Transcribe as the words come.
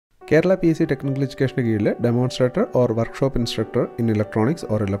Kerala PSC Technical Education കീഴിൽ Demonstrator or Workshop Instructor in Electronics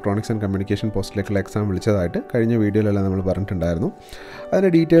or Electronics&Communication പോസ്റ്റിലേക്കുള്ള exam വിളിച്ചതായിട്ട് കഴിഞ്ഞ വീഡിയോയിലെല്ലാം നമ്മൾ പറഞ്ഞിട്ടുണ്ടായിരുന്നു.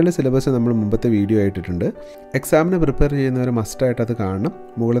 അതിൻ്റെ ഡീറ്റെയിൽഡ് സിലബസ് നമ്മൾ മുമ്പത്തെ വീഡിയോ ആയിട്ടിട്ടുണ്ട്. എക്സാമിന് പ്രിപ്പയർ ചെയ്യുന്നവർ മസ്റ്റായിട്ട് അത് കാണണം.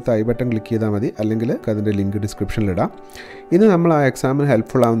 മുകളിലത്തെ ഐ ബട്ടൺ ക്ലിക്ക് ചെയ്താൽ മതി, അല്ലെങ്കിൽ അതിൻ്റെ ലിങ്ക് ഡിസ്ക്രിപ്ഷനിലിടാം. ഇന്ന് നമ്മൾ ആ എക്സാമിന്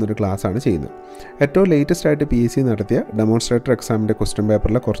ഹെൽപ്ഫുൾ ആവുന്നൊരു ക്ലാസ്സാണ് ചെയ്യുന്നത്. ഏറ്റവും ലേറ്റസ്റ്റ് ആയിട്ട് PSC നടത്തിയ ഡെമോൺസ്ട്രേറ്റർ എക്സാമിൻ്റെ ക്വസ്റ്റ്യൻ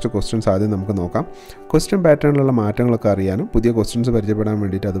പേപ്പറിലെ കുറച്ച് ക്വസ്റ്റ്യൻസ് ആദ്യം നമുക്ക് നോക്കാം. ക്വസ്റ്റ്യൻ പാറ്റേണിലുള്ള മാറ്റങ്ങളൊക്കെ അറിയാനും പുതിയ ക്വസ്റ്റ്യൻസ് പരിചയപ്പെടാൻ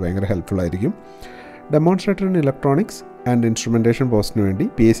വേണ്ടിയിട്ട് അത് ഭയങ്കര ഹെൽപ്ഫുൾ ആയിരിക്കും. Demonstrator in electronics and instrumentation പോസ്റ്റിന് വേണ്ടി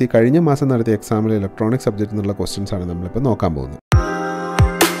PSC കഴിഞ്ഞ മാസം നടത്തിയ എക്സാമിൽ ഇലക്ട്രോണിക്സ് സബ്ജക്റ്റിൽ നിന്നുള്ള ക്വസ്റ്റ്യൻസ് ആണ് നമ്മളിപ്പോൾ നോക്കാൻ പോകുന്നത്.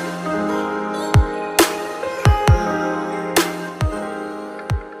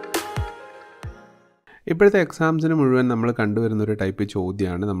 ഇപ്പോഴത്തെ എക്സാംസിന് മുഴുവൻ നമ്മൾ കണ്ടുവരുന്നൊരു ടൈപ്പ്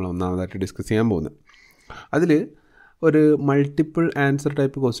ചോദ്യമാണ് നമ്മൾ ഒന്നാമതായിട്ട് ഡിസ്കസ് ചെയ്യാൻ പോകുന്നത്. അതിൽ ഒരു മൾട്ടിപ്പിൾ ആൻസർ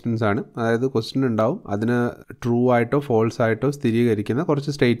ടൈപ്പ് ക്വസ്റ്റ്യൻസ് ആണ്. അതായത് ക്വസ്റ്റ്യൻ ഉണ്ടാവും, അതിന് ട്രൂ ആയിട്ടോ ഫോൾസ് ആയിട്ടോ സ്ഥിരീകരിക്കുന്ന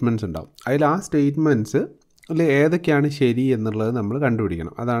കുറച്ച് സ്റ്റേറ്റ്മെൻറ്റ്സ് ഉണ്ടാവും. അതിൽ ആ സ്റ്റേറ്റ്മെൻറ്റ്സ് ഏതൊക്കെയാണ് ശരി എന്നുള്ളത് നമ്മൾ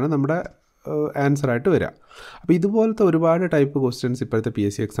കണ്ടുപിടിക്കണം. അതാണ് നമ്മുടെ ആൻസറായിട്ട് വരിക. അപ്പോൾ ഇതുപോലത്തെ ഒരുപാട് ടൈപ്പ് ക്വസ്റ്റ്യൻസ് ഇപ്പോഴത്തെ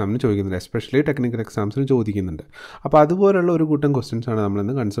PSC എക്സാമിന് ചോദിക്കുന്നുണ്ട്, എസ്പെഷ്യലി ടെക്നിക്കൽ എക്സാംസിന് ചോദിക്കുന്നുണ്ട്. അപ്പോൾ അതുപോലുള്ള ഒരു കൂട്ടം ക്വസ്റ്റ്യൻസാണ്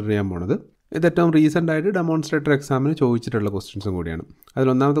നമ്മളിന്ന് കൺസിഡർ ചെയ്യാൻ പോണത്. ഇത് ഏറ്റവും റീസെൻ്റ് ആയിട്ട് ഡെമോൺസ്ട്രേറ്റർ എക്സാമിന് ചോദിച്ചിട്ടുള്ള ക്വസ്റ്റ്യൻസും കൂടിയാണ്.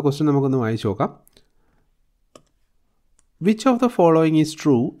 അതിലൊന്നാമത്തെ ക്വസ്റ്റ്യൻ നമുക്കൊന്ന് വായിച്ച് നോക്കാം. Which of the following is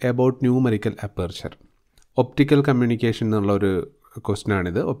true about numerical aperture? Optical communication എന്നുള്ള ഒരു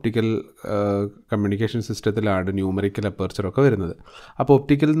ക്വസ്റ്റ്യനാണിത്. ഒപ്റ്റിക്കൽ കമ്മ്യൂണിക്കേഷൻ സിസ്റ്റത്തിലാണ് ന്യൂമറിക്കൽ അപ്പർച്ചറൊക്കെ വരുന്നത്. അപ്പോൾ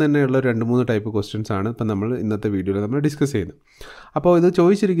ഒപ്റ്റിക്കലിൽ തന്നെയുള്ള 2-3 ടൈപ്പ് ക്വസ്റ്റ്യൻസ് ആണ് ഇപ്പം നമ്മൾ ഇന്നത്തെ വീഡിയോയിൽ നമ്മൾ ഡിസ്കസ് ചെയ്യുന്നത്. അപ്പോൾ ഇത്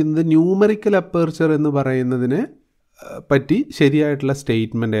ചോദിച്ചിരിക്കുന്നത് ന്യൂമറിക്കൽ അപ്പർച്ചർ എന്ന് പറയുന്നതിനെ പറ്റി ശരിയായിട്ടുള്ള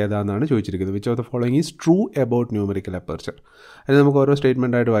സ്റ്റേറ്റ്മെൻറ്റ് ഏതാണെന്നാണ് ചോദിച്ചിരിക്കുന്നത്. Which of the following is true about numerical aperture. അത് നമുക്ക് ഓരോ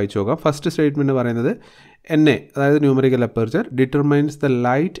സ്റ്റേറ്റ്മെൻറ്റായിട്ട് വായിച്ചു നോക്കാം. ഫസ്റ്റ് സ്റ്റേറ്റ്മെൻറ്റ് പറയുന്നത് NA, അതായത് numerical aperture determines the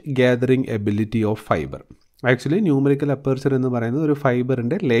light gathering ability of fibre. Actually numerical aperture എന്ന് പറയുന്നത് ഒരു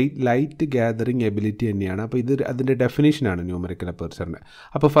ഫൈബറിൻ്റെ ലൈറ്റ് ഗ്യാതറിംഗ് എബിലിറ്റി തന്നെയാണ്. അപ്പോൾ ഇത് അതിൻ്റെ ഡെഫിനേഷനാണ് ന്യൂമറിക്കൽ അപ്പർച്ചറിൻ്റെ.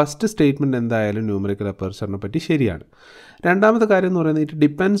 അപ്പോൾ ഫസ്റ്റ് സ്റ്റേറ്റ്മെൻറ്റ് എന്തായാലും ന്യൂമറിക്കൽ അപ്പർച്ചറിനെ പറ്റി ശരിയാണ്. രണ്ടാമത്തെ കാര്യം എന്ന് പറയുന്നത് it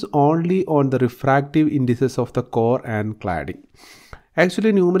depends only on the refractive indices of the core and cladding.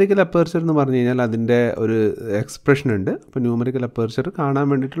 Actually numerical aperture എന്ന് പറഞ്ഞു കഴിഞ്ഞാൽ അതിൻ്റെ ഒരു എക്സ്പ്രഷൻ ഉണ്ട്. അപ്പോൾ ന്യൂമറിക്കൽ അപ്പർച്ചർ കാണാൻ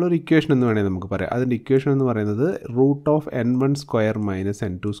വേണ്ടിയിട്ടുള്ള ഒരു ഇക്വേഷൻ എന്ന് വേണമെങ്കിൽ നമുക്ക് പറയാം. അതിൻ്റെ ഇക്വേഷൻ എന്ന് പറയുന്നത് √(n1²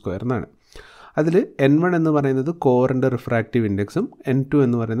 - n2² എന്നാണ്. അതിൽ n1 എന്ന് പറയുന്നത് കോറിൻ്റെ റിഫ്രാക്റ്റീവ് ഇൻഡെക്സും n2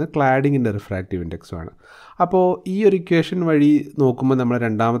 എന്ന് പറയുന്നത് ക്ലാഡിങ്ങിൻ്റെ റിഫ്രാക്റ്റീവ് ഇൻഡെക്സുമാണ്. അപ്പോൾ ഈ ഒരു ഇക്വേഷൻ വഴി നോക്കുമ്പോൾ നമ്മൾ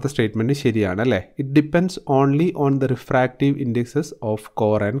രണ്ടാമത്തെ സ്റ്റേറ്റ്മെൻറ്റ് ശരിയാണ് അല്ലേ. It depends only on the refractive indexes of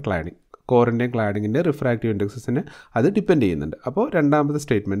core and cladding. കോറിൻ്റെയും ക്ലാഡിങ്ങിൻ്റെ refractive ഇൻഡെക്സസിനെ അത് ഡിപ്പെൻഡ് ചെയ്യുന്നുണ്ട്. അപ്പോൾ രണ്ടാമത്തെ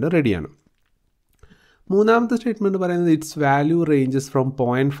സ്റ്റേറ്റ്മെൻറ്റ് റെഡിയാണ്. മൂന്നാമത്തെ സ്റ്റേറ്റ്മെൻറ്റ് പറയുന്നത് it's value ranges from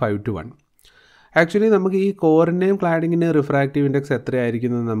 0.5 to 1. Actually നമുക്ക് ഈ കോറിൻ്റെയും ക്ലാഡിങ്ങിൻ്റെയും റിഫ്രാക്റ്റീവ് ഇൻഡെക്സ്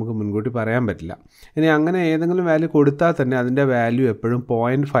എത്രയായിരിക്കും എന്ന് നമുക്ക് മുൻകൂട്ടി പറയാൻ പറ്റില്ല. ഇനി അങ്ങനെ ഏതെങ്കിലും വാല്യൂ കൊടുത്താൽ തന്നെ അതിൻ്റെ വാല്യൂ എപ്പോഴും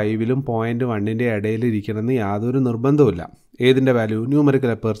 0.5-ലും 0.1-ൻ്റെ ഇടയിലിരിക്കണമെന്ന് യാതൊരു നിർബന്ധവുമില്ല. ഏതിൻ്റെ വാല്യൂ?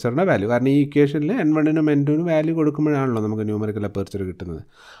 Numerical അപ്പർച്ചറിൻ്റെ value. കാരണം ഈ ഇക്വേഷനിൽ n1-നും n2-നും വാല്യൂ കൊടുക്കുമ്പോഴാണല്ലോ നമുക്ക് ന്യൂമറിക്കൽ അപ്പർച്ചർ കിട്ടുന്നത്.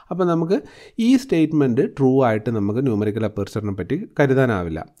 അപ്പോൾ നമുക്ക് ഈ സ്റ്റേറ്റ്മെൻറ്റ് ട്രൂ ആയിട്ട് നമുക്ക് ന്യൂമറിക്കൽ അപ്പർച്ചറിനെ പറ്റി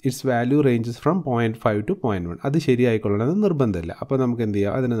കരുതാനാവില്ല. It's value ranges from 0.5 to 0.1. അത് ശരിയായിക്കൊള്ളണമെന്ന് നിർബന്ധമില്ല. അപ്പോൾ നമുക്ക് എന്ത്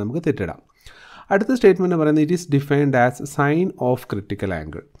ചെയ്യാം? അതിനെ നമുക്ക് തെറ്റിടാം. അടുത്ത സ്റ്റേറ്റ്മെൻറ്റ് പറയുന്നത് it is defined as sign of critical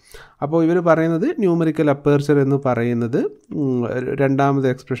angle. അപ്പോൾ ഇവർ പറയുന്നത് ന്യൂമറിക്കൽ അപ്പർച്ചർ എന്ന് പറയുന്നത് രണ്ടാമത്തെ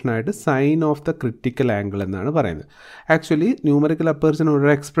എക്സ്പ്രഷനായിട്ട് sign of the critical angle എന്നാണ് പറയുന്നത്. ആക്ച്വലി ന്യൂമറിക്കൽ അപ്പർച്ചറിന് ഒരു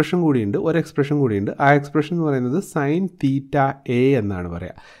എക്സ്പ്രഷൻ കൂടിയുണ്ട്. ആ എക്സ്പ്രഷൻ എന്ന് പറയുന്നത് സൈൻ θA എന്നാണ്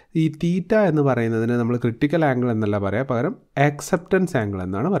പറയുക. ഈ തീറ്റ എന്ന് പറയുന്നതിന് നമ്മൾ ക്രിട്ടിക്കൽ ആംഗിൾ എന്നല്ല പറയുക, പകരം ആക്സെപ്റ്റൻസ് ആംഗിൾ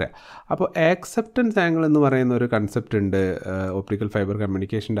എന്നാണ് പറയുക. അപ്പോൾ ആക്സെപ്റ്റൻസ് ആംഗിൾ എന്ന് പറയുന്ന ഒരു കൺസെപ്റ്റ് ഉണ്ട് ഒപ്റ്റിക്കൽ ഫൈബർ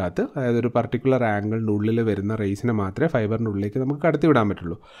കമ്മ്യൂണിക്കേഷൻ്റെ അകത്ത്. അതായത് ഒരു പർട്ടിക്കുലർ ആംഗിളിൻ്റെ ഉള്ളിൽ വരുന്ന റേസിനെ മാത്രമേ ഫൈബറിൻ്റെ ഉള്ളിലേക്ക് നമുക്ക് കടത്തി വിടാൻ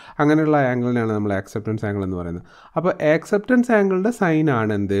പറ്റുള്ളൂ. അങ്ങനെയുള്ള ആംഗിളിനെയാണ് നമ്മൾ ആക്സെപ്റ്റൻസ് ആംഗിൾ എന്ന് പറയുന്നത്. അപ്പോൾ ആക്സെപ്റ്റൻസ് ആംഗിളിൻ്റെ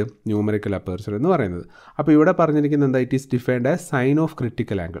സൈനാണ് എന്ത്? ന്യൂമറിക്കൽ അപ്പർച്ചർ എന്ന് പറയുന്നത്. അപ്പോൾ ഇവിടെ പറഞ്ഞിരിക്കുന്നത് എന്താ? It is defined as sign of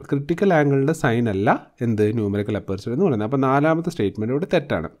critical angle. Critical ആംഗിളിൻ്റെ sign അല്ല എന്ത്? ന്യൂമറിക്കൽ അപ്പർച്ചർ എന്ന് പറയുന്നത്. അപ്പോൾ നാലാമത്തെ സ്റ്റേറ്റ്മെൻറ്റ് ഇവിടെ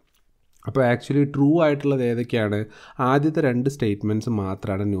തെറ്റാണ്. അപ്പോൾ ആക്ച്വലി ട്രൂ ആയിട്ടുള്ളത് ഏതൊക്കെയാണ്? ആദ്യത്തെ 2 സ്റ്റേറ്റ്മെൻറ്റ്സ്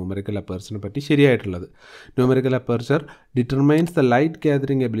മാത്രമാണ് ന്യൂമറിക്കൽ അപ്പർച്ചറിനെ പറ്റി ശരിയായിട്ടുള്ളത്. Numerical aperture determines the light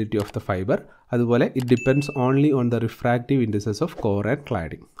gathering ability of the fibre. അതുപോലെ it depends only on the refractive indices of core and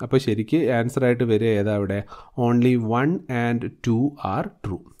cladding. അപ്പോൾ ശരിക്ക് ആൻസറായിട്ട് വരിക ഏതാ അവിടെ? Only 1 and 2 are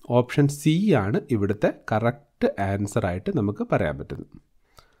true. Option C ആണ് ഇവിടുത്തെ കറക്റ്റ് ആൻസറായിട്ട് നമുക്ക് പറയാൻ പറ്റുന്നത്.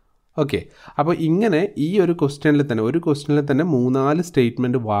 ഓക്കെ, അപ്പോൾ ഇങ്ങനെ ഈ ഒരു ക്വസ്റ്റ്യനിൽ തന്നെ 3-4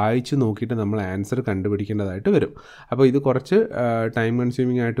 സ്റ്റേറ്റ്മെൻറ്റ് വായിച്ച് നോക്കിയിട്ട് നമ്മൾ ആൻസർ കണ്ടുപിടിക്കേണ്ടതായിട്ട് വരും. അപ്പോൾ ഇത് കുറച്ച് ടൈം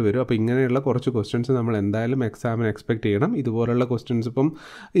കൺസ്യൂമിംഗ് ആയിട്ട് വരും. അപ്പോൾ ഇങ്ങനെയുള്ള കുറച്ച് ക്വസ്റ്റ്യൻസ് നമ്മൾ എന്തായാലും എക്സാമിന് എക്സ്പെക്റ്റ് ചെയ്യണം. ഇതുപോലുള്ള ക്വസ്റ്റ്യൻസ് ഇപ്പം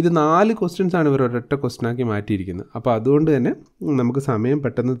ഇത് 4 ക്വസ്റ്റ്യൻസ് ആണ് ഇവർ ഒരൊറ്റ ക്വസ്റ്റ്യനാക്കി മാറ്റിയിരിക്കുന്നത്. അപ്പോൾ അതുകൊണ്ട് തന്നെ നമുക്ക് സമയം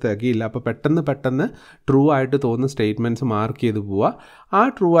പെട്ടെന്ന് തികയില്ല. അപ്പോൾ പെട്ടെന്ന് ട്രൂ ആയിട്ട് തോന്നുന്ന സ്റ്റേറ്റ്മെൻറ്റ്സ് മാർക്ക് ചെയ്ത് പോവുക. ആ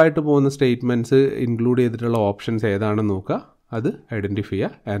ട്രൂ ആയിട്ട് പോകുന്ന സ്റ്റേറ്റ്മെൻറ്റ്സ് ഇൻക്ലൂഡ് ചെയ്തിട്ടുള്ള ഓപ്ഷൻസ് ഏതാണെന്ന് നോക്കുക, അത് ഐഡൻറ്റിഫൈ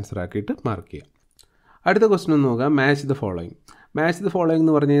ചെയ്യുക, ആൻസർ ആക്കിയിട്ട് മാർക്ക് ചെയ്യുക. അടുത്ത ക്വസ്റ്റ്യൻ ഒന്ന് നോക്കുക, മാച്ച് ദ ഫോളോയിങ്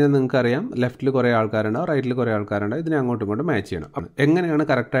എന്ന് പറഞ്ഞു കഴിഞ്ഞാൽ നിങ്ങൾക്കറിയാം, ലെഫ്റ്റിൽ കുറേ ആൾക്കാരുണ്ടാവും, റൈറ്റിൽ കുറേ ആൾക്കാരുണ്ടാവും. ഇതിനെ അങ്ങോട്ടും ഇങ്ങോട്ടും മാച്ച് ചെയ്യണം. എങ്ങനെയാണ്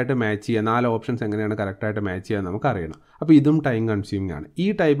കറക്റ്റായിട്ട് മാച്ച് ചെയ്യുക, 4 ഓപ്ഷൻസ് എങ്ങനെയാണ് കറക്റ്റായിട്ട് മാച്ച് ചെയ്യുക നമുക്ക് അറിയണം. അപ്പോൾ ഇതും ടൈം കൺസ്യൂമിംഗ് ആണ്. ഈ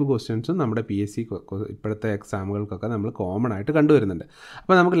ടൈപ്പ് ക്വസ്റ്റ്യൻസും നമ്മുടെ PSC ഇപ്പോഴത്തെ എക്സാമുകൾക്കൊക്കെ നമ്മൾ കോമൺ ആയിട്ട് കണ്ടുവരുന്നുണ്ട്.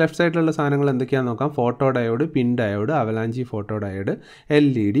 അപ്പോൾ നമുക്ക് ലെഫ്റ്റ് സൈഡിലുള്ള സാധനങ്ങൾ എന്തൊക്കെയാണെന്ന് നോക്കാം. ഫോട്ടോ ഡയോഡ്, പിൻ diode, avalanche photo diode,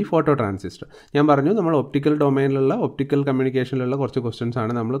 LED, photo transistor. ഞാൻ പറഞ്ഞു നമ്മൾ ഒപ്റ്റിക്കൽ ഡൊമൈനിലുള്ള ഒപ്റ്റിക്കൽ കമ്മ്യൂണിക്കേഷനിലുള്ള കുറച്ച് ക്വസ്റ്റ്യൻസ്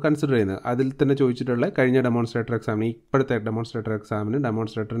ആണ് നമ്മൾ കൺസിഡർ ചെയ്യുന്നത്. അതിൽ തന്നെ ചോദിച്ചിട്ടുള്ള കഴിഞ്ഞ ഡെമോൺസ്ട്രേറ്റർ എക്സാമിന്, ഇപ്പോഴത്തെ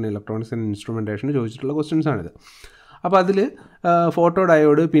ഡെമോൺസ്ട്രേറ്ററിന് ഇലക്ട്രോണിക്സ് ആൻഡ് ഇൻസ്ട്രുമെൻറ്റേഷന് ചോദിച്ചിട്ടുള്ള ക്വസ്റ്റ്യൻസ് ആണിത്. അപ്പോൾ അതിൽ ഫോട്ടോ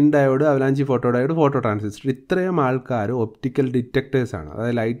ഡയോഡ്, പിൻ diode, avalanche photo diode, photo transistor, ഇത്രയും ആൾക്കാർ ഒപ്റ്റിക്കൽ ഡിറ്റക്ടേഴ്സാണ്.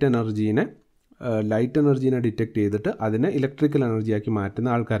 അതായത് ലൈറ്റ് എനർജീനെ ഡിറ്റക്ട് ചെയ്തിട്ട് അതിനെ ഇലക്ട്രിക്കൽ എനർജിയാക്കി മാറ്റുന്ന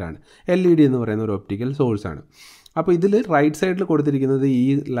ആൾക്കാരാണ്. LED എന്ന് പറയുന്ന ഒരു ഒപ്റ്റിക്കൽ സോഴ്സാണ്. അപ്പോൾ ഇതിൽ റൈറ്റ് സൈഡിൽ കൊടുത്തിരിക്കുന്നത്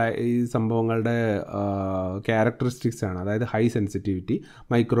ഈ സംഭവങ്ങളുടെ ക്യാരക്ടറിസ്റ്റിക്സ് ആണ്. അതായത് high sensitivity,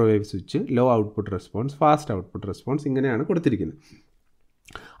 microwave switch, law output response, fast output response, ഇങ്ങനെയാണ് കൊടുത്തിരിക്കുന്നത്.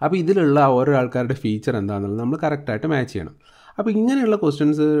 അപ്പോൾ ഇതിലുള്ള ഓരോ ആൾക്കാരുടെ ഫീച്ചർ എന്താണെന്നുള്ളത് നമ്മൾ കറക്റ്റായിട്ട് മാച്ച് ചെയ്യണം. അപ്പോൾ ഇങ്ങനെയുള്ള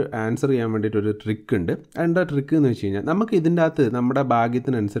ക്വസ്റ്റ്യൻസ് ആൻസർ ചെയ്യാൻ വേണ്ടിയിട്ടൊരു ട്രിക്ക് ഉണ്ട്. എന്താ ട്രിക്ക് എന്ന് വെച്ച് കഴിഞ്ഞാൽ, നമുക്ക് ഇതിൻ്റെ അകത്ത് നമ്മുടെ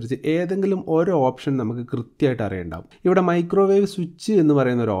ഭാഗ്യത്തിനനുസരിച്ച് ഏതെങ്കിലും ഓരോ ഓപ്ഷൻ നമുക്ക് കൃത്യമായിട്ട് അറിയണ്ടാവും. ഇവിടെ മൈക്രോവേവ് സ്വിച്ച് എന്ന്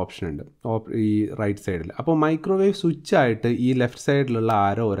പറയുന്ന ഒരു ഓപ്ഷൻ ഉണ്ട് ഈ റൈറ്റ് സൈഡിൽ. അപ്പോൾ മൈക്രോവേവ് സ്വിച്ചായിട്ട് ഈ ലെഫ്റ്റ് സൈഡിലുള്ള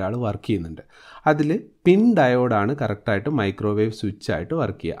ആരോ ഒരാൾ വർക്ക് ചെയ്യുന്നുണ്ട്. അതിൽ പിൻ ഡയോഡാണ് കറക്റ്റായിട്ട് മൈക്രോവേവ് സ്വിച്ചായിട്ട്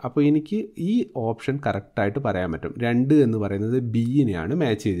വർക്ക് ചെയ്യുക. അപ്പോൾ എനിക്ക് ഈ ഓപ്ഷൻ കറക്റ്റായിട്ട് പറയാൻ പറ്റും. 2 എന്ന് പറയുന്നത് ബിയിനെയാണ്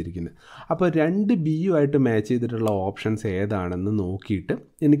മാച്ച് ചെയ്തിരിക്കുന്നത്. അപ്പോൾ 2 ബിയുമായിട്ട് മാച്ച് ചെയ്തിട്ടുള്ള ഓപ്ഷൻസ് ഏതാണെന്ന് നോക്കിയിട്ട്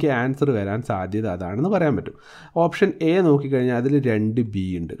എനിക്ക് ആൻസർ വരാൻ സാധ്യത അതാണെന്ന് പറയാൻ പറ്റും. ഓപ്ഷൻ എ നോക്കിക്കഴിഞ്ഞാൽ അതിൽ 2 ബി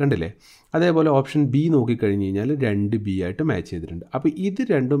ഉണ്ട്, കണ്ടില്ലേ? അതേപോലെ ഓപ്ഷൻ ബി നോക്കിക്കഴിഞ്ഞ് കഴിഞ്ഞാൽ 2 ബി ആയിട്ട് മാച്ച് ചെയ്തിട്ടുണ്ട്. അപ്പോൾ ഇത്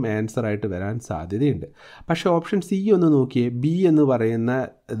രണ്ടും ആൻസറായിട്ട് വരാൻ സാധ്യതയുണ്ട്. പക്ഷേ ഓപ്ഷൻ സി ഒന്ന് നോക്കിയേ, ബി എന്ന് പറയുന്ന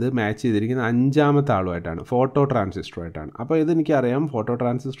ഇത് മാച്ച് ചെയ്തിരിക്കുന്ന 5ാമത്തെ ആളുമായിട്ടാണ്, ഫോട്ടോ ട്രാൻസിസ്റ്ററുമായിട്ടാണ്. അപ്പോൾ ഇതെനിക്കറിയാം, ഫോട്ടോ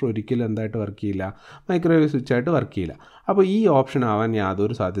ട്രാൻസിസ്റ്റർ ഒരിക്കലും എന്തായിട്ട് വർക്ക് ചെയ്യില്ല, മൈക്രോവേവ് സ്വിച്ചായിട്ട് വർക്ക് ചെയ്യില്ല. അപ്പോൾ ഈ ഓപ്ഷൻ ആവാൻ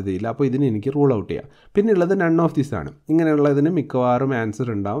യാതൊരു സാധ്യതയില്ല. അപ്പോൾ ഇതിന് എനിക്ക് റൂൾ ഔട്ട് ചെയ്യാം. പിന്നെ ഉള്ളത് നൺ ഓഫ് ദിസ് ആണ്. ഇങ്ങനെയുള്ളതിന് മിക്കവാറും ആൻസർ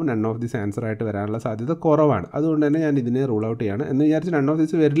ഉണ്ടാവും. നൺ ഓഫ് ദിസ് ആൻസറായിട്ട് വരാനുള്ള സാധ്യത കുറവാണ്. അതുകൊണ്ട് തന്നെ ഞാൻ ഇതിനെ റൂൾ ഔട്ട് ചെയ്യാണ്. എന്ന് വിചാരിച്ച് നൺ ഓഫ്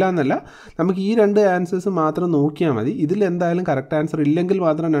ദിസ് വരില്ല എന്നല്ല, നമുക്ക് ഈ 2 ആൻസേഴ്സ് മാത്രം നോക്കിയാൽ മതി. ഇതിൽ എന്തായാലും കറക്റ്റ് ആൻസർ ഇല്ലെങ്കിൽ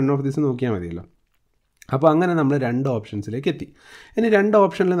മാത്രം നൺ ഓഫ് ദിസ് നോക്കിയാൽ മതിയല്ലോ. അപ്പോൾ അങ്ങനെ നമ്മൾ 2 ഓപ്ഷൻസിലേക്ക് എത്തി. ഇനി 2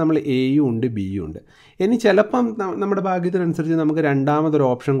 ഓപ്ഷനിൽ നമ്മൾ എയും ഉണ്ട് ബിയും ഉണ്ട്. ഇനി ചിലപ്പം നമ്മുടെ ഭാഗ്യത്തിനനുസരിച്ച് നമുക്ക് 2ാമതൊരു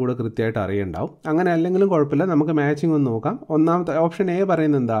ഓപ്ഷൻ കൂടെ കൃത്യമായിട്ട് അറിയണ്ടാവും. അങ്ങനെ അല്ലെങ്കിലും കുഴപ്പമില്ല, നമുക്ക് മാച്ചിങ് ഒന്ന് നോക്കാം. 1ാമത്തെ ഓപ്ഷൻ എ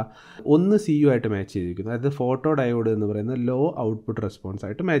പറയുന്നത് എന്താ, 1 സിയുമായിട്ട് മാച്ച് ചെയ്തിരിക്കുന്നു. അതായത് ഫോട്ടോ ഡയോഡ് എന്ന് പറയുന്നത് ലോ ഔട്ട്പുട്ട് റെസ്പോൺസ്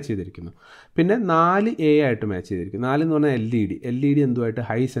ആയിട്ട് മാച്ച് ചെയ്തിരിക്കുന്നു. പിന്നെ 4 എ ആയിട്ട് മാച്ച് ചെയ്തിരിക്കുന്നു. 4 എന്ന് പറഞ്ഞാൽ LED എന്തുമായിട്ട്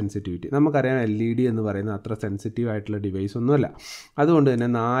ഹൈ സെൻസിറ്റിവിറ്റി. നമുക്കറിയാം LED എന്ന് പറയുന്നത് അത്ര സെൻസിറ്റീവ് ആയിട്ടുള്ള ഡിവൈസ് ഒന്നുമല്ല. അതുകൊണ്ട് തന്നെ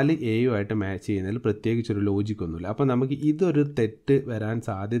 4 എയുമായിട്ട് മാച്ച് ചെയ്യുന്നതിൽ പ്രത്യേകിച്ചൊരു ലോജിക്കൊന്നുമില്ല. അപ്പോൾ നമുക്ക് ഇതൊരു തെറ്റ് വരാൻ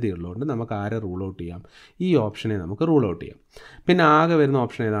സാധ്യതയുള്ളതുകൊണ്ട് നമുക്ക് ആരെ റൂൾ ഔട്ട് ചെയ്യാം, ഈ ഓപ്ഷനെ നമുക്ക് റൂൾ ഔട്ട് ചെയ്യാം. പിന്നെ ആകെ വരുന്ന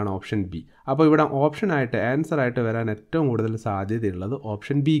ഓപ്ഷൻ ഏതാണ്, ഓപ്ഷൻ ബി. അപ്പോൾ ഇവിടെ ഓപ്ഷനായിട്ട് ആൻസറായിട്ട് വരാൻ ഏറ്റവും കൂടുതൽ സാധ്യതയുള്ളത്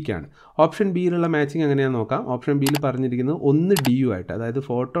ഓപ്ഷൻ ബിക്കാണ്. ഓപ്ഷൻ ബിയിലുള്ള മാച്ചിങ് എങ്ങനെയാണെന്ന് നോക്കാം. ഓപ്ഷൻ ബിയിൽ പറഞ്ഞിരിക്കുന്നത് 1 DU-ആയിട്ട്, അതായത്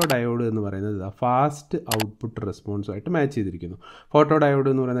ഫോട്ടോ ഡയോഡ് എന്ന് പറയുന്നത് ഫാസ്റ്റ് ഔട്ട്പുട്ട് റെസ്പോൺസുമായിട്ട് മാച്ച് ചെയ്തിരിക്കുന്നു. ഫോട്ടോ ഡയോഡ്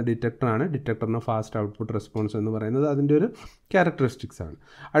എന്ന് പറയുന്ന ഡിറ്റക്ടറാണ്. ഡിറ്റക്ടറിന് ഫാസ്റ്റ് ഔട്ട്പുട്ട് റെസ്പോൺസ് എന്ന് പറയുന്നത് അതിൻ്റെ ഒരു ക്യാരക്ടറിസ്റ്റിക്സ് ആണ്.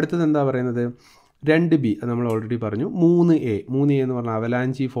 അടുത്തത് എന്താ പറയുന്നത്, 2B നമ്മൾ ഓൾറെഡി പറഞ്ഞു. 3A എന്ന് പറഞ്ഞാൽ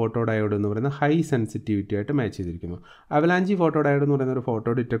അവലാഞ്ചി ഫോട്ടോ ഡയോഡ് എന്ന് പറയുന്ന ഹൈ സെൻസിറ്റിവിറ്റി ആയിട്ട് മാച്ച് ചെയ്തിരിക്കുന്നു. അവലാഞ്ചി ഫോട്ടോ ഡയോഡ് എന്ന് പറയുന്ന ഒരു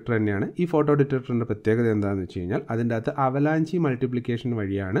ഫോട്ടോ ഡിറ്റക്ടർ തന്നെയാണ്. ഈ ഫോട്ടോ ഡിറ്റക്ടറിൻ്റെ പ്രത്യേകത എന്താണെന്ന് വെച്ച് കഴിഞ്ഞാൽ അതിൻ്റെ അകത്ത് അവലാഞ്ചി മൾട്ടിപ്ലിക്കേഷൻ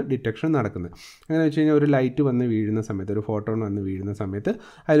വഴിയാണ് ഡിറ്റക്ഷൻ നടക്കുന്നത്. അങ്ങനെ വെച്ച് കഴിഞ്ഞാൽ ഒരു ലൈറ്റ് വന്ന് വീഴുന്ന സമയത്ത്, ഒരു ഫോട്ടോൺ വന്ന് വീഴുന്ന സമയത്ത്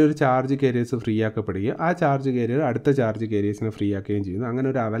അതിലൊരു ചാർജ് കാരിയേഴ്സ് ഫ്രീ ആക്കപ്പെടുകയും ആ ചാർജ് കാരിയർ അടുത്ത ചാർജ് കാരിയേഴ്സിനെ ഫ്രീ ആക്കുകയും ചെയ്യുന്നു. അങ്ങനെ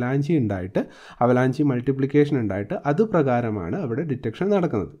ഒരു അവലാഞ്ചി മൾട്ടിപ്ലിക്കേഷൻ ഉണ്ടായിട്ട് അത് പ്രകാരമാണ് അവിടെ ഡിറ്റക്ഷൻ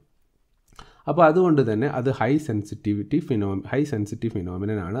നടക്കുന്നത്. അപ്പോൾ അതുകൊണ്ട് തന്നെ അത് ഹൈ സെൻസിറ്റീവ്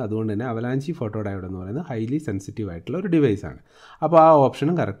ഫിനോമിനനാണ്. അതുകൊണ്ട് തന്നെ അവലാഞ്ചി ഫോട്ടോ ഡയോഡ് എന്ന് പറയുന്നത് ഹൈലി സെൻസിറ്റീവ് ആയിട്ടുള്ള ഒരു ഡിവൈസാണ്. അപ്പോൾ ആ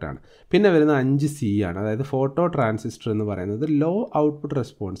ഓപ്ഷനും കറക്റ്റാണ്. പിന്നെ വരുന്ന 5C ആണ്, അതായത് ഫോട്ടോ ട്രാൻസിസ്റ്റർ എന്ന് പറയുന്നത് ലോ ഔട്ട്പുട്ട്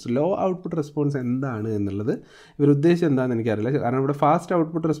റെസ്പോൺസ് എന്താണ് എന്നുള്ളത് ഇവർ ഉദ്ദേശിച്ചത് എന്താണെന്ന് എനിക്കറിയില്ല. കാരണം ഇവിടെ ഫാസ്റ്റ്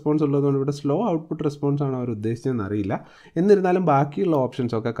ഔട്ട്പുട്ട് റെസ്പോൺസ് ഉള്ളതുകൊണ്ട് ഇവിടെ സ്ലോ ഔട്ട്പുട്ട് റെസ്പോൺസ് ആണ് അവർ ഉദ്ദേശിച്ചതെന്ന് അറിയില്ല. എന്നിരുന്നാലും ബാക്കിയുള്ള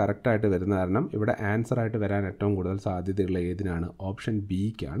ഓപ്ഷൻസൊക്കെ കറക്റ്റായിട്ട് വരുന്ന കാരണം ഇവിടെ ആൻസറായിട്ട് വരാൻ ഏറ്റവും കൂടുതൽ സാധ്യതയുള്ള ഏതിനാണ്, ഓപ്ഷൻ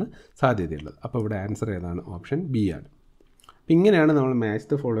ബിക്കാണ് സാധ്യതയുള്ളത്. അപ്പോൾ ഇവിടെ ആൻസർ ഏതാണ്, ഓപ്ഷൻ ബി ആണ്. അപ്പം ഇങ്ങനെയാണ് നമ്മൾ മാച്ച്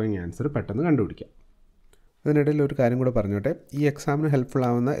ദ ഫോളോയിങ് ആൻസർ പെട്ടെന്ന് കണ്ടുപിടിക്കുക. അതിനിടയിൽ ഒരു കാര്യം കൂടെ പറഞ്ഞോട്ടെ, ഈ എക്സാമിന് ഹെൽപ്ഫുൾ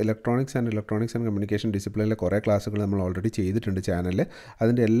ആവുന്ന ഇലക്ട്രോണിക്സ് ആൻഡ് കമ്മ്യൂണിക്കേഷൻ ഡിസിപ്ലിനിലെ കുറേ ക്ലാസ്സുകൾ നമ്മൾ ഓൾറെഡി ചെയ്തിട്ടുണ്ട് ചാനലിൽ.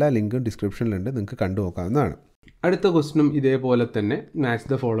 അതിൻ്റെ എല്ലാ ലിങ്കും ഡിസ്ക്രിപ്ഷനിലുണ്ട്, നിങ്ങൾക്ക് കണ്ടു നോക്കാവുന്നതാണ്. അടുത്ത ക്വസ്റ്റ്യനും ഇതേപോലെ തന്നെ മാച്ച്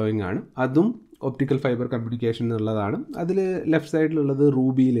ദ ഫോളോയിങ് ആണ്. അതും ഒപ്റ്റിക്കൽ ഫൈബർ കമ്മ്യൂണിക്കേഷൻ എന്നുള്ളതാണ്. അതിൽ left സൈഡിലുള്ളത്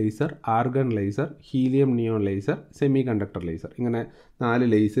Ruby laser, argon laser, helium neon laser, semi conductor laser, ഇങ്ങനെ 4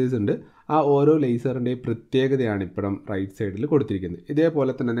 ലേസേഴ്സ് ഉണ്ട്. ആ ഓരോ ലേസറിൻ്റെയും പ്രത്യേകതയാണ് ഇപ്പം റൈറ്റ് സൈഡിൽ കൊടുത്തിരിക്കുന്നത്.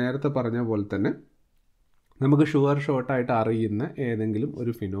 ഇതേപോലെ തന്നെ നേരത്തെ പറഞ്ഞ പോലെ തന്നെ നമുക്ക് ഷുവർ ഷോട്ടായിട്ട് അറിയുന്ന ഏതെങ്കിലും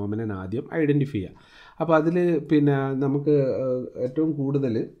ഒരു ഫിനോമിനൻ ആദ്യം ഐഡൻറ്റിഫൈ ചെയ്യുക. അപ്പോൾ അതിൽ പിന്നെ നമുക്ക് ഏറ്റവും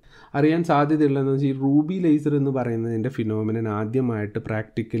കൂടുതൽ അറിയാൻ സാധ്യതയുള്ളതെന്ന് വെച്ചാൽ ഈ റൂബി ലേസർ എന്ന് പറയുന്നതിൻ്റെ ഫിനോമിനൻ ആദ്യമായിട്ട്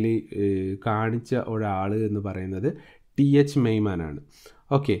പ്രാക്ടിക്കലി കാണിച്ച ഒരാൾ എന്ന് പറയുന്നത് TH മെയ്മാനാണ്.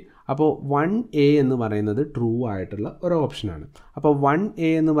 ഓക്കെ, അപ്പോൾ 1A എന്ന് പറയുന്നത് ട്രൂ ആയിട്ടുള്ള ഒരു ഓപ്ഷനാണ്. അപ്പോൾ 1A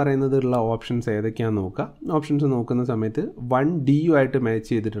എന്ന് പറയുന്നതുള്ള ഓപ്ഷൻസ് ഏതൊക്കെയാണെന്ന് നോക്കുക. ഓപ്ഷൻസ് നോക്കുന്ന സമയത്ത് 1D ആയിട്ട് മാച്ച്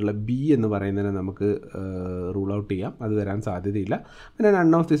ചെയ്തിട്ടുള്ള B എന്ന് പറയുന്നതിനെ നമുക്ക് റൂൾ ഔട്ട് ചെയ്യാം, അത് വരാൻ സാധ്യതയില്ല. പിന്നെ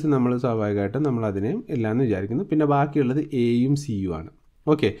നൺ ഓഫ് ദിസ് നമ്മൾ സ്വാഭാവികമായിട്ടും നമ്മൾ അതിനെയും ഇല്ലയെന്ന് വിചാരിക്കുന്നു. പിന്നെ ബാക്കിയുള്ളത് Aയും Cയും ആണ്.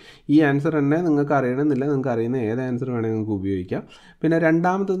 ഓക്കെ, ഈ ആൻസർ തന്നെ നിങ്ങൾക്ക് അറിയണമെന്നില്ല, നിങ്ങൾക്ക് അറിയുന്ന ഏത് ആൻസർ വേണമെങ്കിൽ നിങ്ങൾക്ക് ഉപയോഗിക്കാം. പിന്നെ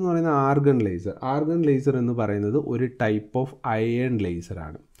രണ്ടാമത്തെന്ന് പറയുന്നത് ആർഗൺ ലേസർ. ആർഗൺ ലേസർ എന്ന് പറയുന്നത് ഒരു type of iron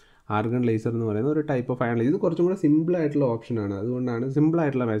ലേസറാണ്. Argon laser എന്ന് പറയുന്നത് ഒരു ടൈപ്പ് ഓഫ് അയൺ ലേസർ. ഇത് കുറച്ചും കൂടെ സിമ്പിളായിട്ടുള്ള ഓപ്ഷനാണ്, അതുകൊണ്ടാണ്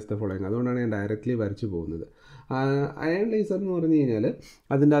സിമ്പിളായിട്ടുള്ള മാച്ച് ദ ഫോളോയിങ്, അതുകൊണ്ടാണ് ഞാൻ ഡയറക്റ്റ്ലി വരച്ച് പോകുന്നത്. അയൺ ലേസർ എന്ന് പറഞ്ഞു കഴിഞ്ഞാൽ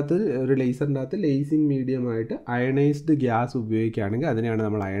അതിൻ്റെ അകത്ത് ഒരു ലേസറിൻ്റെ അകത്ത് ലേസിങ് മീഡിയമായിട്ട് അയണൈസ്ഡ് ഗ്യാസ് ഉപയോഗിക്കുകയാണെങ്കിൽ അതിനെയാണ്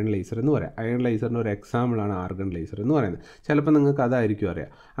നമ്മൾ അയൺ ലേസർ എന്ന് പറയുക. അയൺ ലേസറിൻ്റെ ഒരു എക്സാമ്പിളാണ് ആർഗൺ ലേസർ എന്ന് പറയുന്നത്. ചിലപ്പോൾ നിങ്ങൾക്ക് അതായിരിക്കും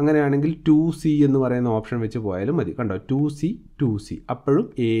അറിയാം. അങ്ങനെയാണെങ്കിൽ 2C എന്ന് പറയുന്ന ഓപ്ഷൻ വെച്ച് പോയാലും മതി. കണ്ടോ, 2C, അപ്പോഴും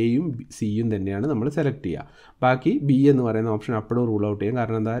Aയും Cയും തന്നെയാണ് നമ്മൾ സെലക്ട് ചെയ്യുക. ബാക്കി B എന്ന് പറയുന്ന ഓപ്ഷൻ അപ്പോഴും റൂൾ ഔട്ട് ചെയ്യും.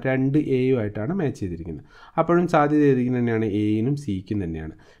 കാരണം എന്താ, 2 Aയും ആയിട്ടാണ് മാച്ച് ചെയ്തിരിക്കുന്നത്. അപ്പോഴും സാധ്യത ചെയ്തിരിക്കുന്നത് തന്നെയാണ് Aനും Cക്കും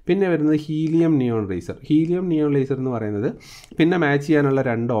തന്നെയാണ്. പിന്നെ വരുന്നത് helium neon laser. Helium neon laser എന്ന് പറയുന്നത് പിന്നെ മാച്ച് ചെയ്യാനുള്ള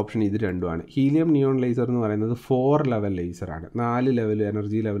 2 ഓപ്ഷൻ ഇത് രണ്ടുമാണ്. ഹീലിയം നിയോൺ ലേസർ എന്ന് പറയുന്നത് 4 ലെവൽ ലേസറാണ്, 4 ലെവൽ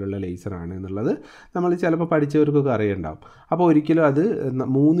എനർജി ലെവലുള്ള ലേസറാണ് എന്നുള്ളത് നമ്മൾ ചിലപ്പോൾ പഠിച്ചവർക്കൊക്കെ അറിയുണ്ടാവും. അപ്പോൾ ഒരിക്കലും അത്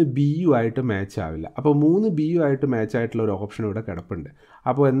 3Bയും ആയിട്ട് മാച്ച് ആവില്ല. അപ്പോൾ 3Bയും ആയിട്ട് മാച്ച് ആയിട്ടുള്ള ഒരു ഓപ്ഷൻ ഇവിടെ കിടപ്പുണ്ട്.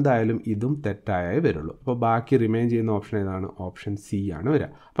 അപ്പോൾ എന്തായാലും ഇതും തെറ്റായേ വരുള്ളൂ. അപ്പോൾ ബാക്കി റിമെയിൻ ചെയ്യുന്ന ഓപ്ഷൻ ഏതാണ്? ഓപ്ഷൻ C ആണ് വരിക.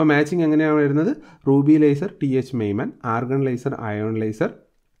 അപ്പോൾ മാച്ചിങ് എങ്ങനെയാണ് വരുന്നത്? Ruby laser TH Maiman, argon laser ion laser,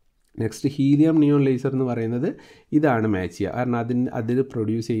 next helium neon laser എന്ന് പറയുന്നത് ഇതാണ് മാച്ച് ചെയ്യുക. കാരണം അതിൽ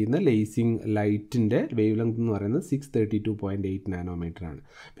പ്രൊഡ്യൂസ് ചെയ്യുന്ന ലേസിങ് ലൈറ്റിൻ്റെ വേവ് ലെങ്ത് എന്ന് പറയുന്നത് 632.8 നാനോമീറ്റർ ആണ്.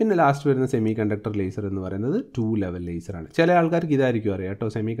 പിന്നെ ലാസ്റ്റ് വരുന്ന സെമി കണ്ടക്ടർ ലേസർ എന്ന് പറയുന്നത് 2 ലെവൽ ലേസറാണ്. ചില ആൾക്കാർക്ക് ഇതായിരിക്കും അറിയാം കേട്ടോ,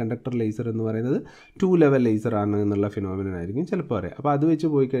 സെമി കണ്ടക്ടർ ലേസർ എന്ന് പറയുന്നത് 2 ലെവൽ ലേസർ ആണ് എന്നുള്ള ഫിനോമിനൻ ആയിരിക്കും ചിലപ്പോൾ അറിയാം. അപ്പോൾ അത് വെച്ച്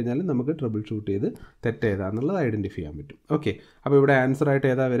പോയി കഴിഞ്ഞാൽ നമുക്ക് ട്രബിൾ ഷൂട്ട് ചെയ്ത് തെറ്റേതാന്നുള്ളത് ഐഡൻറ്റിഫൈ ചെയ്യാൻ പറ്റും. ഓക്കെ, അപ്പോൾ ഇവിടെ ആൻസറായിട്ട്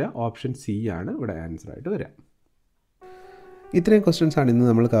ഏതാ വരിക? ഓപ്ഷൻ C ആണ് ഇവിടെ ആൻസറായിട്ട് വരിക. ഇത്രയും ക്വസ്റ്റ്യൻസാണ് ഇന്ന്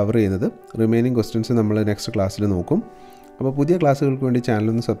നമ്മൾ കവർ ചെയ്യുന്നത്. റിമൈനിങ് ക്വസ്റ്റ്യൻസ് നമ്മൾ നെക്സ്റ്റ് ക്ലാസ്സിൽ നോക്കും. അപ്പോൾ പുതിയ ക്ലാസ്സുകൾക്ക് വേണ്ടി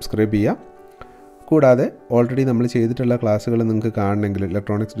ചാനലൊന്ന് സബ്സ്ക്രൈബ് ചെയ്യുക. കൂടാതെ ഓൾറെഡി നമ്മൾ ചെയ്തിട്ടുള്ള ക്ലാസ്സുകൾ നിങ്ങൾക്ക് കാണണമെങ്കിൽ,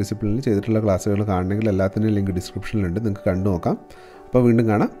 ഇലക്ട്രോണിക്സ് ഡിസിപ്ലിനിൽ ചെയ്തിട്ടുള്ള ക്ലാസ്സുകൾ കാണണമെങ്കിൽ എല്ലാത്തിൻ്റെയും ലിങ്ക് ഡിസ്ക്രിപ്ഷനിലുണ്ട്, നിങ്ങൾക്ക് കണ്ടു നോക്കാം. അപ്പോൾ വീണ്ടും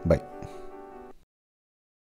കാണാം. ബൈ.